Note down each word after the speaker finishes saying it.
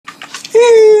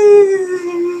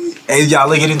Hey, y'all,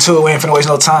 let's get into it. We ain't finna waste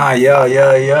no time.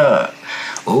 Yeah.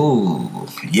 Ooh,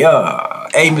 yeah.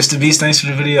 Hey, MrBeast, thanks for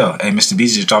the video. Hey,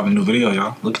 MrBeast just dropped a new video,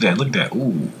 y'all. Look at that.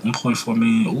 Ooh, 1.4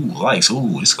 million. Ooh, likes.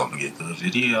 Ooh, this is gonna be a good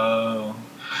video.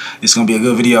 It's gonna be a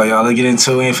good video, y'all. Let's get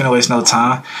into it. We ain't finna waste no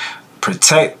time.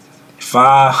 Protect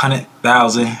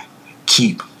 500,000.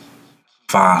 Keep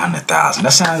 500,000.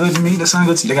 That sounds good to me. That sounds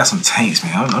good to you. They got some tanks,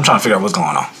 man. I'm trying to figure out what's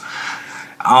going on.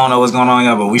 I don't know what's going on,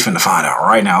 y'all, but we finna find out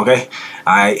right now, okay?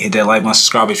 Alright, hit that like button,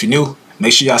 subscribe if you're new.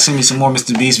 Make sure y'all send me some more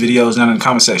MrBeast videos down in the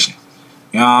comment section.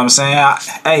 You know what I'm saying?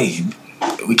 Hey,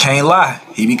 we can't lie.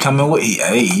 He be coming with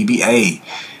he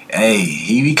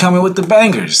be coming with the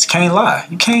bangers. Can't lie.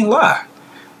 You can't lie.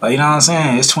 Like, you know what I'm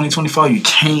saying? It's 2024. You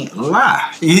can't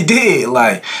lie. You did.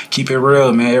 Like, keep it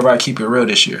real, man. Everybody keep it real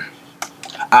this year.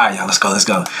 Alright, y'all, let's go.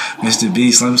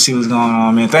 MrBeast, let me see what's going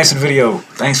on, man. Thanks for the video.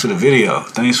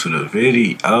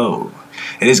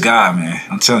 It is God, man.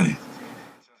 I'm telling you.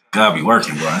 God be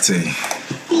working, bro, I tell you.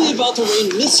 Really about to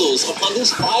rain missiles upon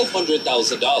this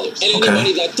 $500,000. And any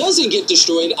money that doesn't get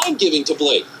destroyed, I'm giving to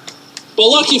Blake. But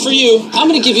lucky for you, I'm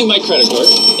going to give you my credit card.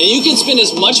 And you can spend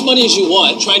as much money as you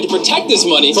want trying to protect this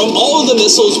money from all of the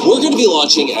missiles we're going to be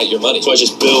launching at your money. So I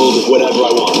just build whatever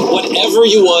I want. Whatever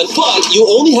you want, but you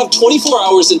only have 24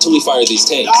 hours until we fire these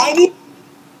tanks.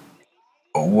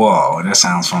 Whoa, that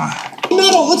sounds fun.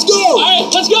 Metal, let's go! Alright,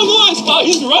 let's go, boys! Oh,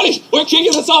 he's ready! We're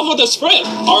kicking this off with a sprint!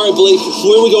 Alright, Blake,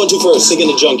 where are we going to first? Think in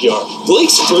the junkyard.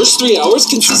 Blake's first 3 hours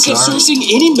consists of sourcing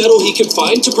any metal he can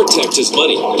find to protect his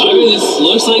money. I mean, it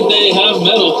looks like they have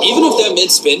metal. Even if that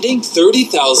meant spending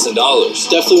 $30,000.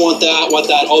 Definitely want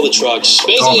that, all the trucks.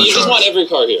 Basically, you just want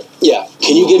every car here. Yeah.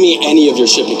 Can you give me any of your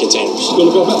shipping containers?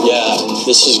 Gonna go back. Yeah,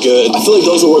 this is good. I feel like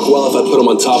those will work well if I put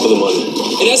them on top of the money.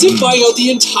 And as if buying out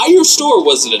the entire store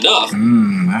wasn't enough.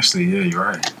 Actually, yeah, you're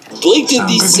right. Blake did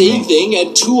the same thing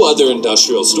at 2 other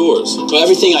industrial stores. So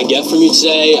everything I get from you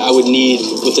today, I would need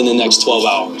within the next 12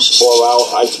 hours. 12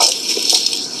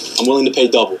 hours? I'm willing to pay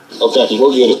double. Okay,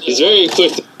 we'll get it. He's very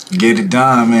quick. Get it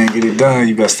done, man. Get it done.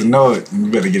 You best to know it. You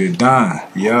better get it done.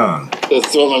 Yeah. Let's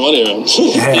throw my money around.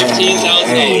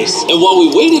 $15,000. And while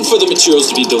we waited for the materials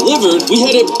to be delivered, we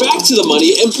headed back to the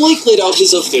money and Blake laid out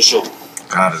his official.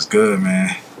 God is good,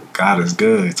 man. God is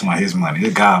good. It's his money.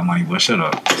 It's God money, boy. Shut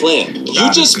up. Plan.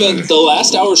 You just spent the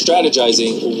last hour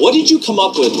strategizing. What did you come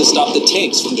up with to stop the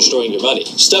tanks from destroying your money?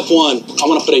 Step 1, I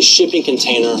want to put a shipping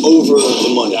container over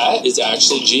the money. That is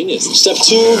actually genius. Step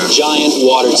 2, giant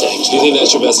water tanks. Do you think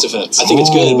that's your best defense? I think it's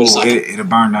good, but it's not. It'll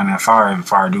burn down that fire if the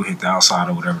fire do hit the outside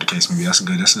or whatever the case may be. That's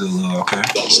good. That's a little okay.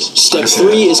 Step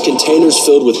 3 is containers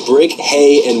filled with brick,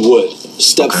 hay, and wood.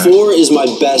 Step 4 is my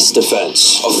best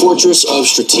defense. A fortress of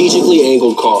strategically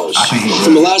angled cars.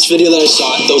 From the last video that I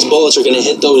saw, those bullets are going to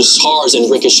hit those cars and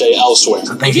ricochet elsewhere.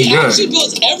 If he actually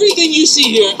builds everything you see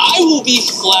here, I will be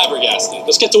flabbergasted.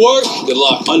 Let's get to work. Good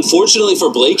luck. Unfortunately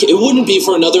for Blake, it wouldn't be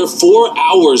for another 4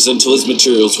 hours until his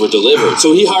materials were delivered.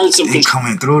 So he hired some... They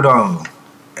coming through, though.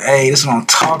 Hey, this is what I'm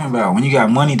talking about. When you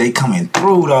got money, they coming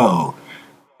through, though.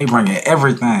 They bringing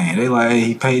everything. They like, hey,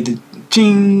 he paid the...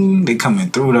 Ching. They coming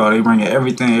through though. They bringing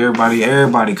everything.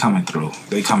 Everybody coming through.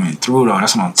 They coming through though.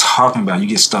 That's what I'm talking about. You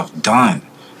get stuff done.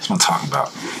 That's what I'm talking about.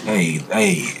 Hey,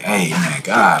 man.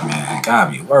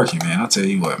 God be working, man. I'll tell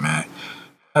you what, man.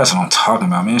 That's what I'm talking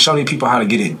about, man. Show these people how to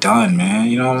get it done, man.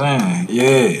 You know what I'm saying?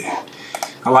 Yeah.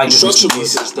 I like this. I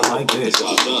like this.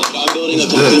 I'm building a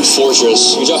complete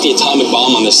fortress. You drop the atomic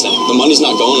bomb on this thing. The money's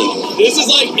not going anywhere. This is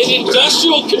like an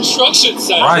industrial construction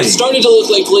site. Right. It started to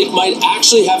look like Blake might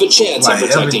actually have a chance at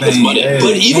protecting his money.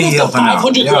 But even if the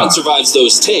 500 grand survives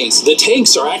those tanks, the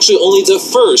tanks are actually only the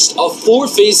first of 4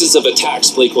 phases of attacks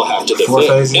Blake will have to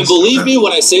defend. And believe me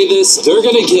when I say this, they're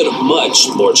going to get much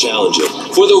more challenging.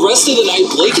 For the rest of the night,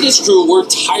 Blake and his crew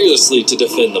worked tirelessly to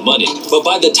defend the money. But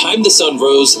by the time the sun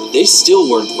rose, they still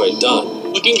weren't quite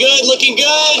done. Looking good, looking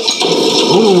good!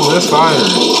 Ooh, that's fire.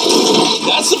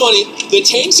 That's the money. The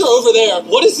tanks are over there.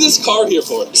 What is this car here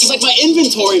for? It's like my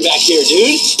inventory back here,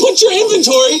 dude. Put your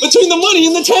inventory between the money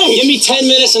and the tank. Give me 10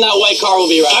 minutes and that white car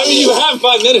will be right. I mean, you have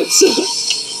 5 minutes.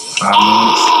 5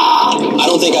 minutes? I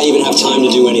don't think I even have time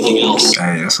to do anything else.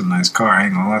 Hey, that's a nice car. I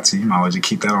ain't gonna lie to you. You might as well just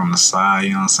keep that on the side,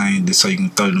 you know what I'm saying? Just so you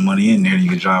can throw the money in there and you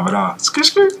can drive it off.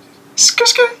 Skirt.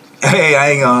 Hey, I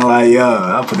ain't gonna lie,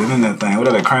 I put it in that thing. What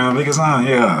are that Crown Vegas on?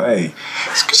 Yeah, hey.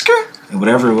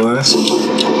 Whatever it was.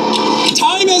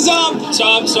 Time is up.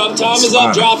 Stop. Time is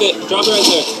up. Drop it right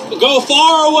there. Go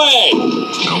far away.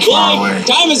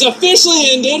 Time is officially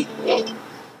ended.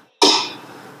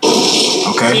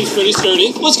 Okay. Seems pretty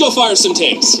sturdy. Let's go fire some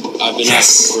tanks. I've been at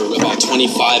it for about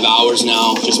 25 hours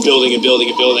now, just building and building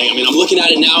and building. I mean, I'm looking at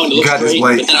it now and it looks great. You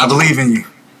got this, Blake. I believe in you.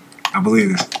 I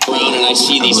believe this. Around and I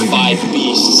see these 5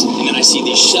 beasts, and then I see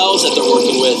these shells that they're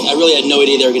working with. I really had no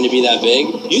idea they were going to be that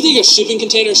big. You think a shipping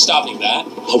container is stopping that?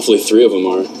 Hopefully 3 of them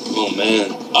are. Oh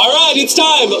man. All right, it's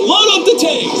time. Load up the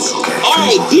tanks. All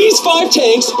right, these 5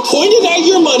 tanks pointed at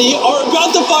your money are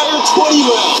about to fire 20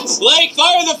 rounds. Blake,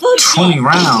 fire the first 20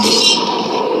 rounds.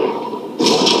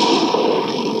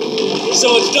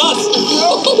 So it's dust.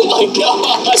 Oh my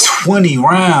god. 20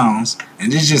 rounds. And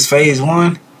this is just phase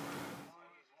 1.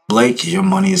 Blake, your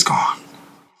money is gone.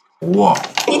 Whoa.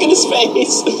 Look at his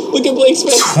face. Look at Blake's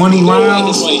face. 20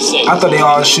 rounds? I thought they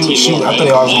all shoot. I thought they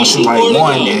all was going to shoot like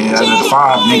 1, and out of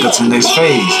 5, then go to the next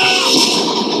phase.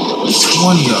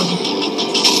 20 of them.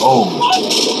 Oh.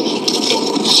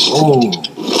 Oh.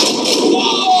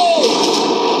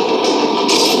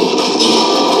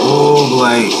 Oh,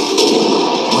 Blake.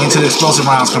 Wait until the explosive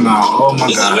rounds come out. Oh my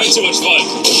god. This is way too much fun.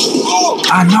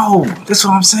 I know. That's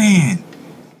what I'm saying.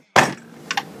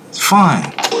 It's fun.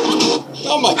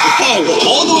 Oh my god.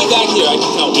 All the way back here, I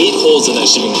can count 8 holes in that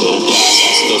shipping container. Yeah,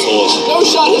 I see those holes. No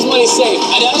shot, his money's safe.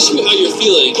 I'd ask you how you're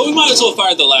feeling, but we might as well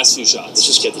fire the last 2 shots. Let's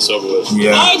just get this over with.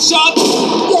 Yeah. 5 shots.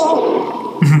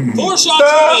 4 shots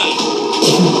remain.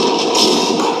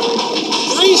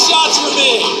 3 shots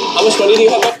remain. How much money do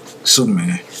you have?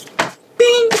 Superman.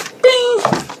 Bing, bing.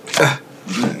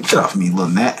 Get off me, little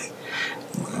gnat.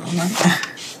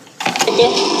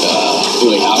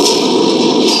 Doing half.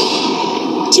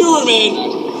 2 remain.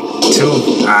 2.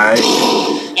 Alright.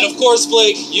 And of course,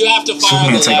 Blake, you have to fire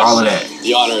Superman, the take last all of shot. that.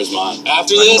 The honor is mine.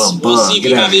 After Like this, we'll see if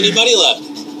you have any money left.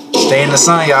 Stay in the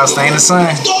sun, y'all. Stay in the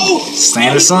sun. Go! Stay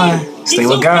in the sun. Stay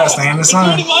with God. Stay in the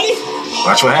sun.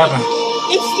 Watch what happens.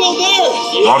 It's still there.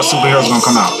 Yeah. All the superheroes gonna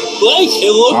come out. Blake, it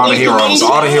looked all the like heroes.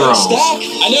 All the heroes.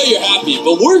 I know you're happy,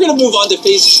 but we're gonna move on to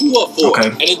phase 2 of 4.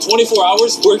 Okay. And in 24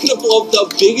 hours, we're gonna blow up the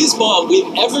biggest bomb we've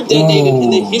ever detonated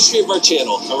in the history of our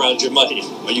channel around your money.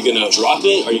 Are you gonna drop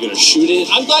it? Are you gonna shoot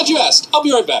it? I'm glad you asked. I'll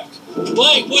be right back.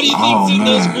 Blake, what do you think's in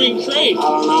those green crates? I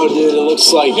don't know, dude. It looks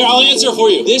like... Here, I'll answer for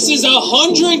you. This is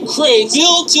 100 crates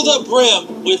filled to the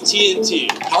brim with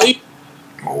TNT. Are you...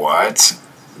 What?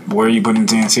 Where are you putting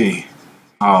TNT?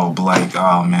 Oh, Blake.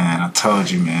 Oh, man. I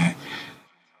told you, man.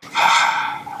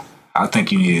 I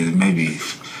think you need maybe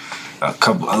a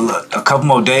couple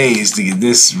more days to get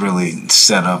this really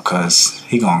set up, because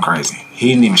he going crazy. He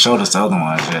didn't even show us the other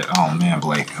ones yet. Oh, man,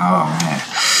 Blake. Oh, man.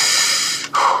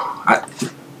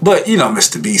 But, you know,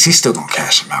 MrBeast, he's still going to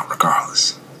cash him out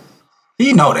regardless.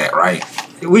 You know that, right?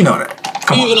 We know that.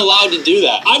 Are you even allowed to do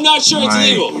that? I'm not sure it's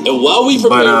legal. And while we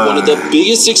prepared one of the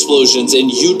biggest explosions in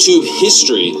YouTube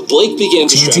history, Blake began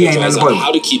to strategize on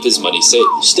how to keep his money safe.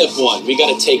 Step 1, we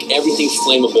gotta take everything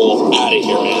flammable out of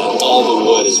here, man. All the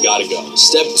wood has gotta go.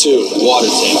 Step 2, water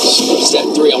tanks.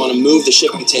 Step 3, I wanna move the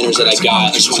shipping containers that I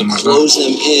got. I just wanna close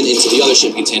them into the other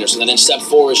shipping containers. And then step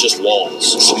 4 is just walls,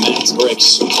 cement,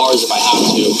 bricks, cars if I have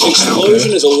to.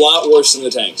 Explosion is a lot worse than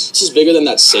the tanks. This is bigger than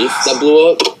that safe that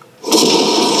blew up.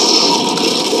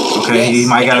 Okay, he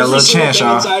might got a little chance,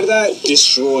 y'all. Inside of that,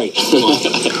 destroyed.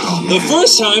 The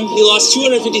first time, he lost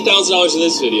 $250,000 in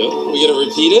this video. We gonna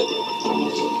repeat it?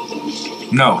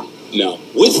 No. No.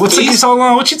 What took you so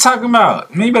long? What you talking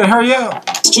about? Man, you better hurry up.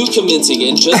 To commencing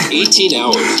in just 18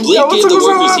 hours. Blake Yo, gave the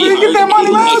workers he get that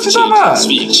money, man. What you talking about?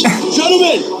 Speech.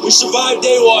 Gentlemen, we survived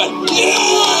day 1. Yeah!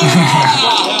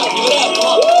 Give it up.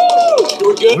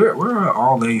 We're good. Where are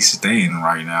all they staying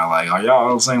right now? Like, are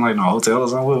y'all saying like no hotel or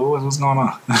something? What's going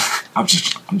on? I'm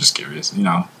just curious, you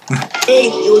know. Good,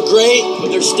 you were great, but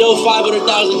there's still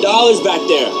 $500,000 back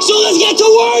there. So let's get to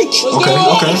work. Okay.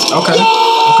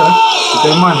 Get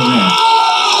that money, man.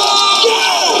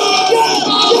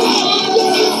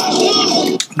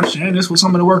 Sharing this with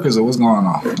some of the workers, or what's going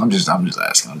on? I'm just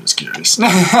asking. I'm just curious.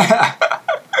 Yeah,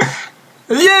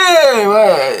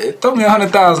 what? Throw me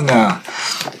 100,000 now.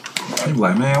 I'm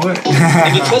like, man, what?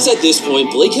 And because at this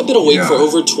point, Blake had been awake for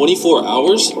over 24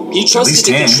 hours, he trusted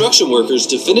the construction workers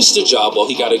to finish the job while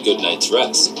he got a good night's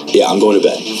rest. Yeah, I'm going to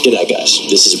bed. Good night, guys.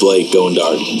 This is Blake going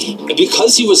dark. And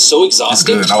because he was so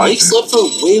exhausted, Blake slept for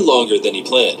way longer than he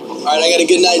planned. All right, I got a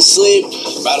good night's sleep.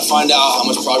 About to find out how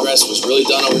much progress was really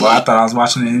done over. Well, I thought I was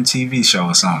watching an MTV show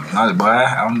or something.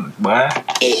 Boy,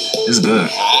 it's good.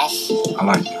 Half. I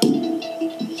like it.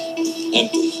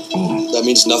 Empty. That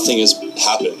means nothing has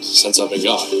happened since I've been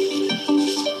gone.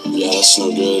 Yeah, that's no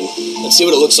good. Let's see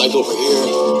what it looks like over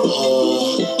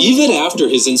here. Even after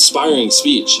his inspiring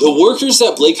speech, the workers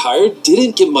that Blake hired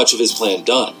didn't get much of his plan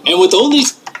done. And with only...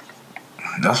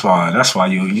 That's why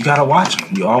you gotta watch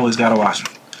them. You always gotta watch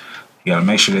them. You gotta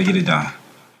make sure they get it done.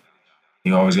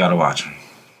 You always gotta watch them.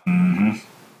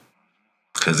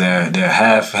 Cause they're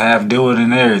half do it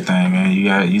and everything, man.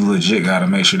 You legit gotta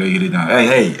make sure they get it done.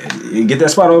 Hey, you get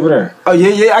that spot over there. Oh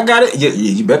yeah, I got it. Yeah,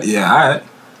 you bet. Yeah, all right.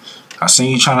 I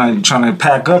seen you trying to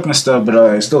pack up and stuff, but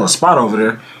it's still a spot over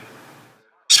there.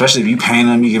 Especially if you paying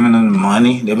them, you giving them the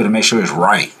money, they better make sure it's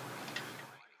right.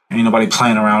 Ain't nobody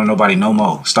playing around with nobody no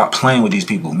more. Stop playing with these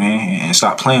people, man, and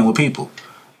stop playing with people.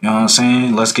 You know what I'm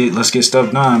saying? Let's get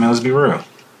stuff done, man. Let's be real.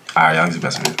 All right, y'all get the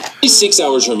best of it. 6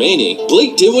 hours remaining,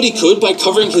 Blake did what he could by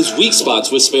covering his weak spots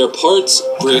with spare parts,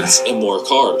 bricks, and more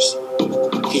cars.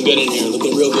 Looking good in here,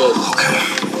 looking real good. Okay.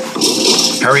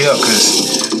 Hurry up,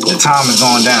 cause the time is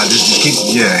going down. Just keep,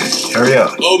 hurry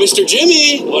up. Oh, Mr.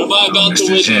 Jimmy! What am I about to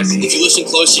witness? Jimmy. If you listen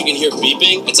close, you can hear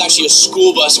beeping. It's actually a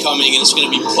school bus coming, and it's going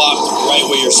to be plopped right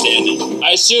where you're standing.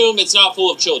 I assume it's not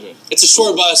full of children. It's a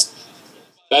short bus.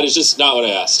 That is just not what I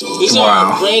asked. This is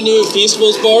Wow. our brand new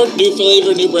Peaceables bar, new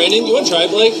flavor, new branding. You want to try it,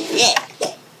 Blake? Yeah.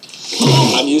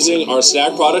 I'm using our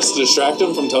snack products to distract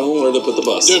them from telling them where to put the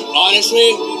bus. Dude, honestly,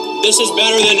 this is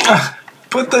better than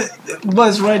Put the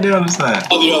bus right there on the side.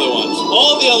 All the other ones.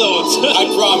 All the other ones.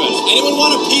 I promise. Anyone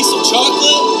want a piece of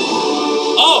chocolate?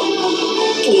 Oh!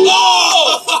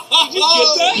 Did you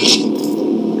get that?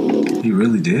 He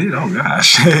really did? Oh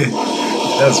gosh.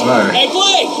 That's fire. Hey,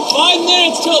 Blake! 5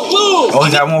 minutes till boom! Oh,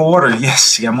 he got more water.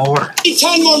 Yes, he got more water.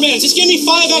 10 more minutes. Just give me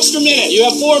 5 extra minutes. You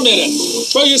have 4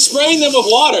 minutes. Bro, you're spraying them with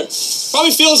water.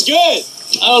 Probably feels good.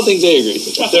 I don't think they agree.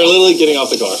 They're literally getting off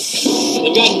the car.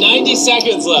 They've got 90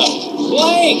 seconds left.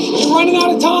 Blake, you're running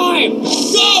out of time.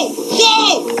 Go!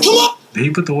 Go! Come on! Did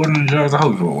he put the water in the jugs? I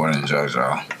hope he put water in the jugs,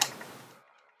 y'all.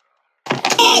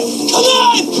 Come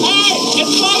on! Hey,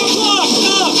 it's 5 o'clock.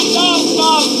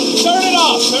 Stop. Turn it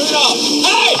off.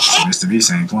 Hey! Mr.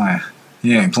 Beast ain't playing.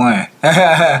 He ain't playing.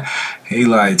 He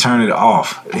like, turn it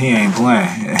off. He ain't playing.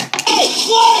 Hey,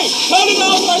 Blake! Cut it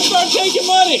off or I start taking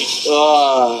money. He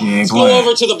ain't Let's go playing.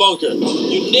 over to the bunker.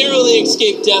 You narrowly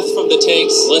escaped death from the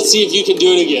tanks. Let's see if you can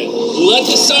do it again. Let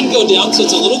the sun go down so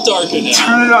it's a little darker now.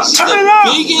 Turn it off. This is Turn the it off.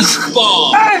 biggest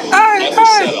bomb Hey. ever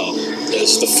set off.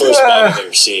 It's the first bomb I've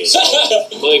ever seen.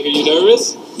 Blake, are you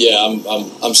nervous? Yeah,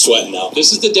 I'm sweating now.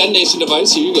 This is the detonation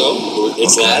device. Here you go.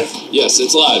 It's live? Yes,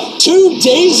 it's live. 2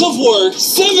 days of work,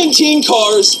 17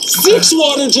 cars, 6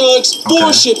 water jugs,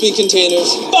 4 shipping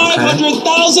containers,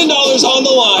 $500,000 on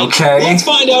the line. Okay. Let's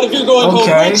find out if you're going home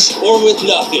rich or with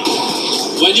nothing.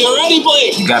 When you're ready,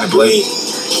 Blake. You got it, Blake.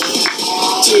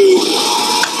 3, 2, 1.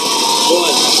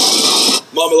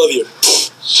 Mom, I love you.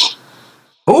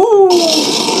 Ooh.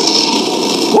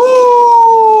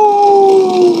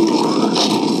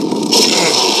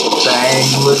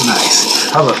 Dang, you look nice.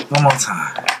 Hold up, one more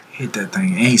time. Hit that thing.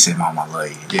 And he said, Mama, I love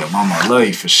you. Yeah, Mama, I love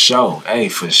you for sure. Hey,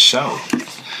 for sure.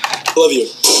 Love you.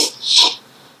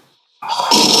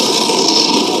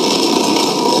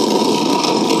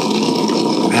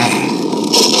 Man.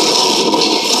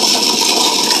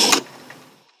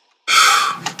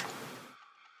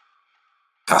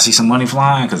 Y'all see some money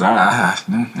flying? Because Oh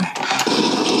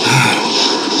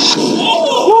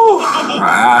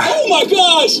my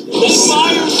gosh! That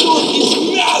fire sword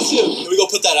is massive! Can we go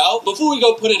put that out? Before we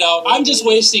go put it out, I'm just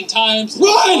wasting time.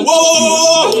 Run!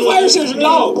 Whoa! The fire station,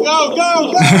 go!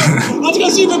 Let's go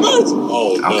see if it burns!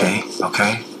 Oh, no.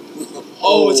 Okay.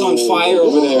 Oh, it's on fire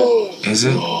over there. Is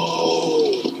it?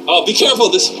 Oh, be careful.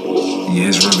 This. Yeah,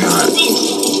 it's really hot.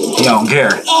 He don't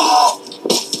care.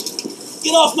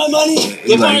 Get off my money!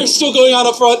 The fire's still going on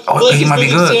up front. Oh, Blake he is might be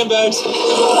bringing good. sandbags.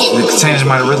 The containers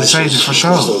might have really saved it for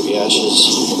sure. The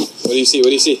ashes. What do you see?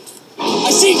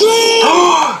 I see green!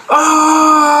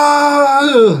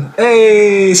 Oh,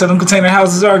 hey, so them container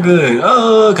houses are good.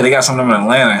 Oh, because they got some of them in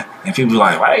Atlanta. And people be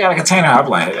like, why they got a container? I'm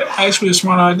like, actually a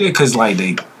smart idea. Because, like,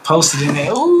 they posted in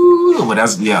there. Ooh, but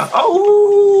that's, yeah.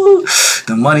 Oh,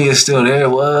 the money is still there.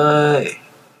 What?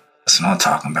 That's what I'm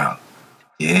talking about.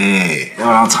 Yeah, that's what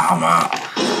I'm talking about.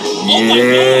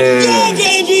 Yeah. Yeah,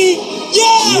 baby!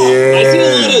 Yeah! I see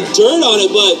a lot of dirt on it,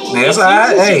 but That's it all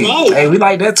right. seems to survive. Hey, we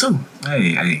like that too.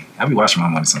 Hey, I be washing my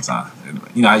money sometimes.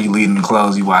 You know how you leaving the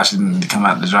clothes, you wash it and come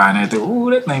out the dry and everything. Ooh,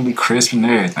 that thing be crisp and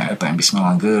everything. That thing be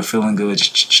smelling good, feeling good.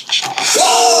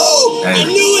 Oh! Hey. I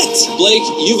knew it! Blake,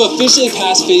 you've officially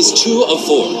passed phase 2 of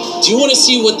 4. Do you want to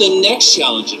see what the next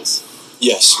challenge is?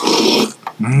 Yes.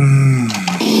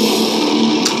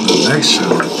 The next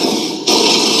show.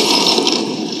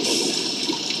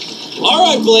 All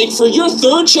right, Blake, for your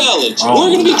 3rd challenge,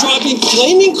 we're going to be dropping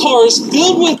flaming cars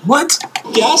filled with What?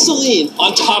 gasoline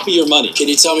on top of your money. Can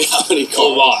you tell me how many cars? A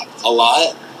lot. A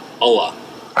lot? A lot.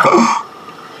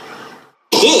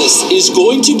 This This is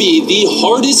going to be the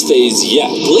hardest phase yet.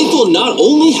 Blake will not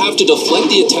only have to deflect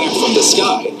the attack from the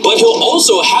sky, but he'll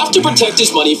also have to protect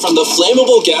his money from the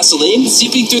flammable gasoline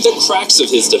seeping through the cracks of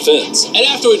his defense. And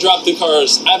after we drop the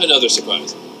cars, I have another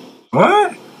surprise.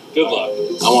 What? Good luck.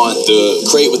 I want the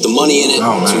crate with the money in it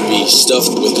to be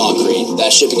stuffed with concrete.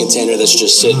 That shipping container that's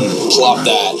just sitting, plop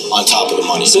that on top of the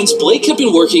money. Since Blake had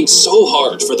been working so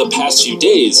hard for the past few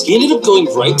days, he ended up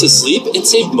going right to sleep and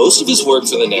saved most of his work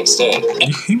for the next day.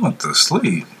 He went to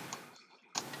sleep.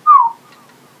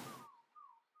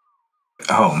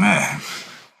 Oh, man.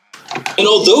 And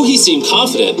although he seemed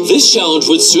confident, this challenge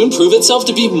would soon prove itself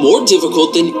to be more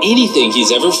difficult than anything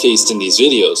he's ever faced in these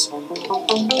videos.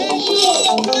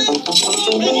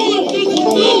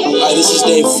 Alright, this is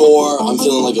day 4. I'm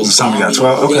feeling like a zombie. Got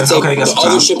 12. Okay, okay, got the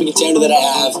other shipping container that I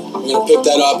have. We're gonna pick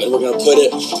that up and we're gonna put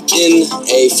it in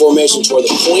a formation to where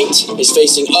the point is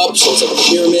facing up, so it's like a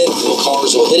pyramid. The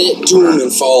cars will hit it, doom,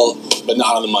 and fall, but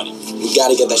not on the money. We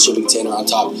gotta get that shipping container on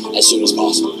top as soon as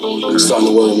possible. It's starting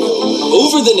to worry me a little bit.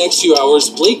 Over the next few hours,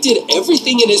 Blake did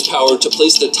everything in his power to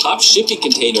place the top shipping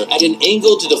container at an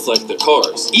angle to deflect the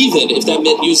cars, even if that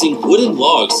meant using wooden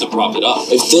logs to prop it up.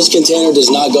 If this container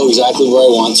does not go exactly where I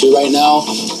want to right now,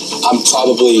 I'm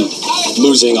probably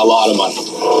losing a lot of money.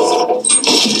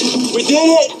 We did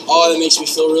it! Oh, that makes me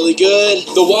feel really good.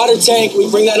 The water tank, we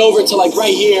bring that over to like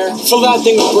right here, fill that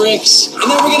thing with bricks, and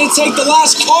then we're gonna take the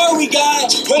last car we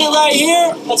got, put it right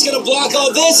here. That's gonna block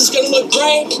all this. It's gonna look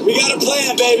great. We got a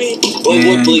plan, baby. But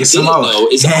what Blake didn't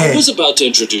know is I was about to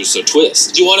introduce a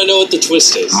twist. Do you want to know what the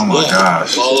twist is? Oh my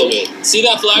gosh. Follow me. See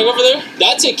that flag over there?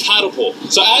 That's a catapult.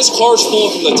 So as cars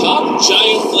fall from the top,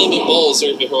 giant flaming balls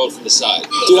are going to be hurled from the side.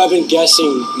 Dude, I've been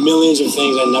guessing millions of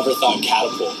things I never thought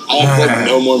catapult. I have like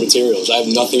no more materials. I have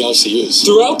nothing else to use.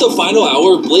 Throughout the final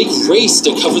hour, Blake raced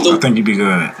to cover the I think you'd be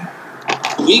good.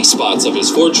 weak spots of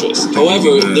his fortress.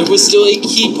 However, there was still a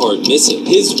key part missing.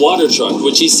 His water truck,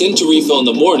 which he sent to refill in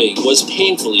the morning, was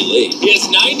painfully late. He has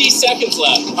 90 seconds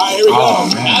left. All right, here we go.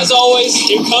 Man. As always,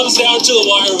 it comes down to the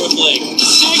wire with Blake.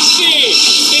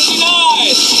 60,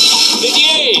 59,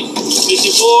 58,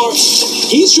 54.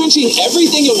 He's drenching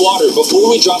everything in water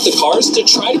before we drop the cars to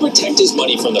try to protect his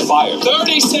money from the fire.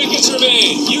 30 seconds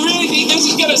remain. You really think this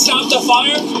is going to stop the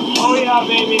fire? Oh yeah,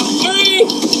 baby. 3,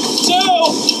 2,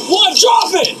 1,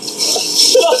 drop it!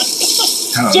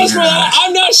 Just for that,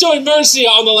 I'm not showing mercy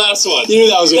on the last one. You knew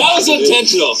that was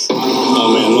intentional.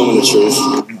 Oh man, moment of truth.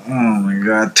 Oh my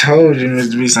god, I told you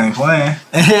Mr. Beast ain't playing.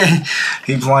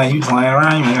 He playing, you playing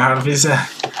around, you ain't hard to fix that.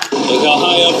 Look how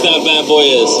high up that bad boy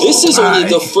is. This is only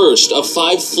the first of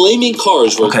 5 flaming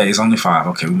cars. Okay, it's only 5.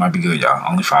 Okay, we might be good, y'all.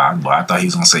 Only 5. But I thought he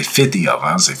was gonna say 50 of them.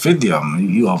 I was gonna say 50 of them.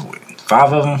 You over with.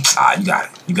 5 of them? Ah, you got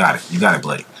it. You got it. You got it,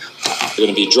 Blake. They're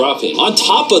going to be dropping on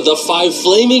top of the 5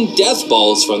 flaming death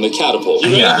balls from the catapult.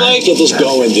 You ready, Blake? Get this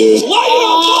going, dude. Light it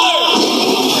on fire!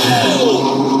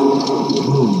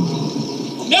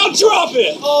 Now drop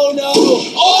it! Oh no!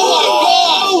 Oh my god!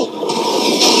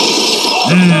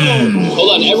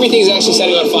 Hold on, everything's actually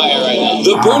setting on fire right now.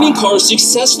 The burning car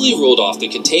successfully rolled off the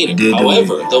container.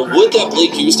 However, the wood that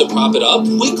Blake used to prop it up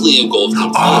quickly engulfed the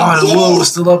flames. Oh, the wood was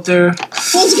still up there.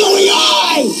 What's going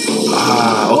on?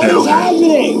 Okay, What's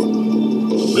happening?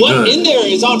 What in there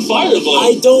is on fire, Blake?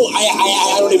 I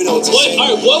don't even know what to say.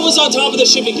 All right, what was on top of the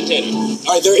shipping container? All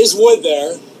right, there is wood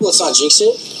there. Let's not jinx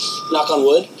it. Knock on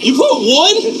wood. You put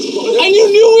wood? And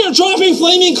you knew we were dropping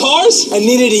flaming cars? I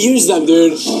needed to use them,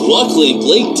 dude. Luckily,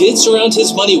 Blake did surround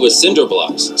his money with cinder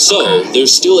blocks. So,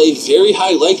 there's still a very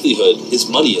high likelihood his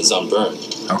money is unburned.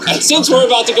 Okay. And since we're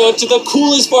about to go into the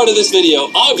coolest part of this video,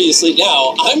 obviously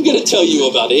now, I'm going to tell you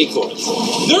about Acorns.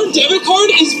 Their debit card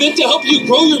is meant to help you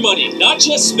grow your money, not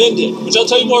just spend it, which I'll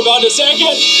tell you more about in a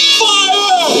second.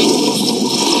 Fire!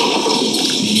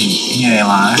 You ain't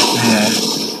lying. Yeah.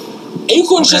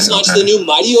 Acorns just launched the new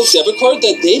Mighty Oak debit card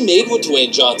that they made with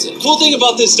Dwayne Johnson. Cool thing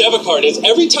about this debit card is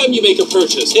every time you make a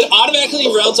purchase, it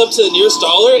automatically rounds up to the nearest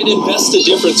dollar and invests the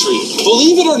difference for you.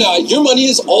 Believe it or not, your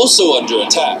money is also under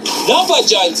attack. Not by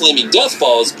giant flaming death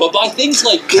balls, but by things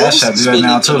like bills, spending,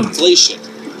 and inflation.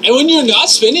 And when you're not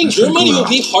spending, your money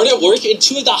will be hard at work in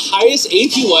 2 of the highest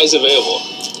APYs available.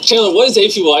 Chandler, what does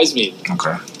APYs mean?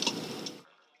 Okay.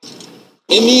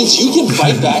 It means you can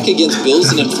fight back against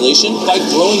bills and inflation by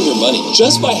growing your money,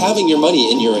 just by having your money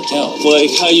in your account.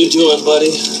 Blake, how you doing,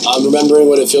 buddy? I'm remembering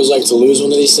what it feels like to lose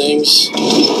one of these things.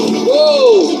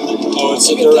 Whoa! Oh,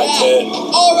 it's a direct hit.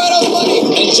 All right, on money!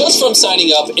 And just from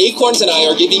signing up, Acorns and I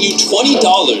are giving you $20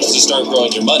 to start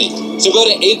growing your money. So go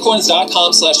to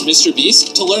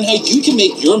acorns.com/MrBeast to learn how you can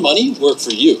make your money work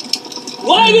for you.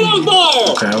 Light it on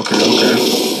fire! Okay.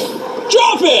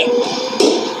 Drop it!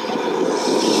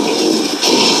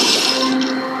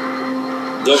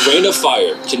 The rain of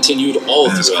fire continued all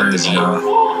throughout the night.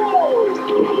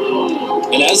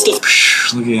 And as the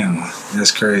look at him,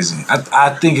 that's crazy. I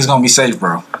think it's gonna be safe,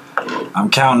 bro. I'm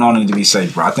counting on it to be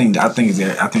safe, bro. I think it's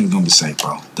gonna be safe,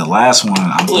 bro. The last one,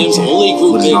 I'm flames thinking, only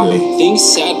grew bigger. Things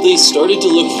sadly started to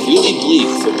look really bleak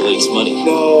for Blake's money.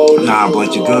 Nah,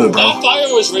 Blake, you're good, bro. That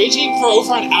fire was raging for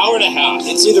over an hour and a half.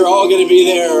 It's either all gonna be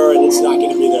there or it's not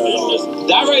gonna be there at all.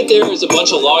 That right there is a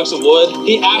bunch of logs of wood.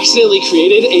 He accidentally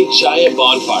created a giant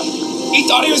bonfire. He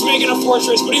thought he was making a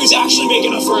fortress, but he was actually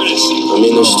making a furnace. I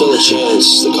mean, there's still a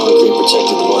chance the concrete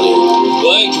protected the money.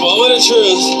 Blake, moment of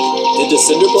truth. Did the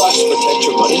cinder blocks protect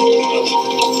your money?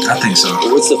 I think so.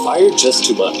 Or was the fire just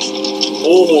too much?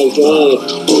 Oh my god.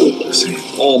 Let's see.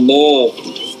 Oh no.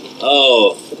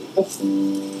 Oh.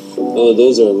 Oh,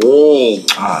 those are ruined.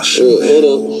 Ah, shit. Hold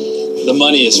up. The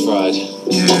money is fried.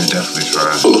 Yeah, definitely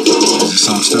fried. Is there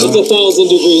some still? It's 1,000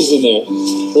 degrees in there.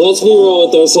 Let's be real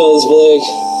with ourselves, Blake.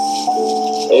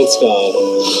 It's gone.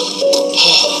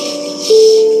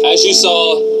 As you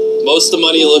saw, most of the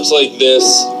money looks like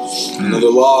this. Another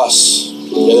loss.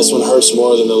 Yeah, this one hurts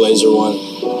more than the laser one.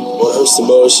 What hurts the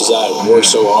most is that it worked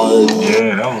so hard.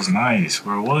 Yeah, that was nice,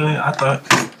 bro. What? I thought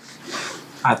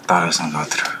it was gonna go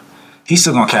through. He's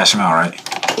still gonna cash him out, right?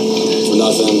 For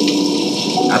nothing.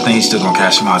 I think he's still gonna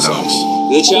cash him out, though.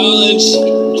 The challenge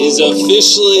is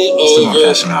officially over. Still gonna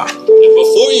cash him out. And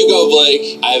before you go,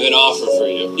 Blake, I have an offer for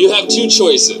you. You have two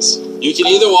choices. You can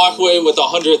either walk away with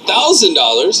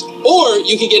 $100,000, or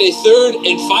you can get a third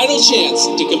and final chance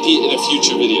to compete in a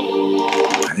future video.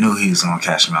 I knew he was gonna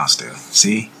cash him out still.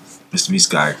 See? MrBeast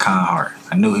got a kind heart.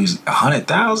 I knew he was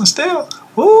 100,000 still.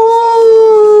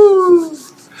 Woo!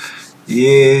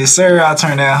 Yes, sir. I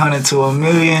turned that 100 to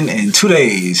 1,000,000 in 2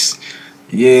 days.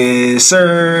 Yes,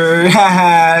 sir.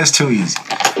 Haha, it's too easy.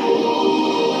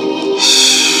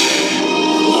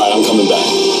 Alright, I'm coming back.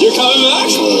 You're coming back?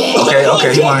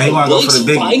 Okay. He wanna go for the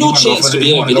big one. Final chance to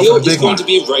be in a video is going to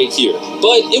be right here,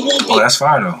 but it won't be. Oh, that's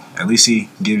fire though. At least he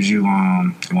gives you it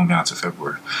won't be out until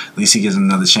February. At least he gives him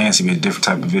another chance to get a different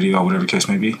type of video or whatever the case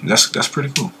may be. That's pretty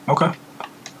cool. Okay.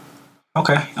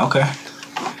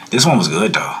 This one was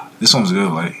good though. This one was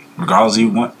good. Like regardless,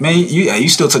 you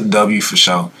still took the W for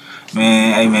sure.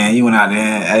 Man, hey man, you went out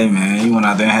there. Hey man, you went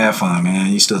out there and had fun, man.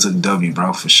 You still took the W,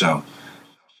 bro, for sure.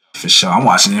 For sure. I'm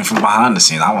watching it from behind the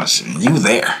scenes. I watch you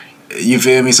there. You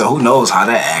feel me? So who knows how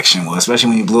that action was, especially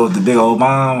when you blew up the big old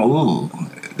bomb. Ooh,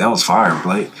 that was fire,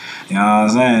 Blake. You know what I'm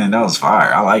saying? That was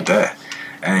fire. I like that.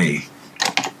 Hey.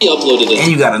 He uploaded it.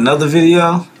 And you got another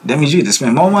video? That means you get to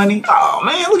spend more money? Oh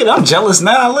man, look at that. I'm jealous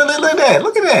now. Look at that.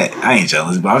 Look at that. I ain't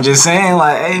jealous, but I'm just saying,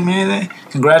 like, hey man,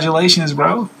 congratulations,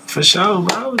 bro. For sure,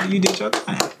 bro. You did your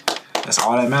thing. That's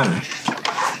all that matters.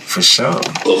 For sure.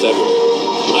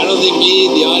 I don't think me,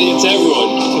 the audience,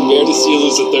 everyone can bear to see you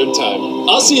lose a third time.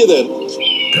 I'll see you then.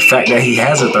 The fact that he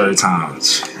has a third time.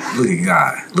 Look at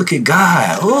God. Look at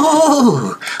God.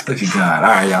 Ooh. Look at God. All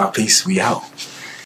right, y'all. Peace. We out.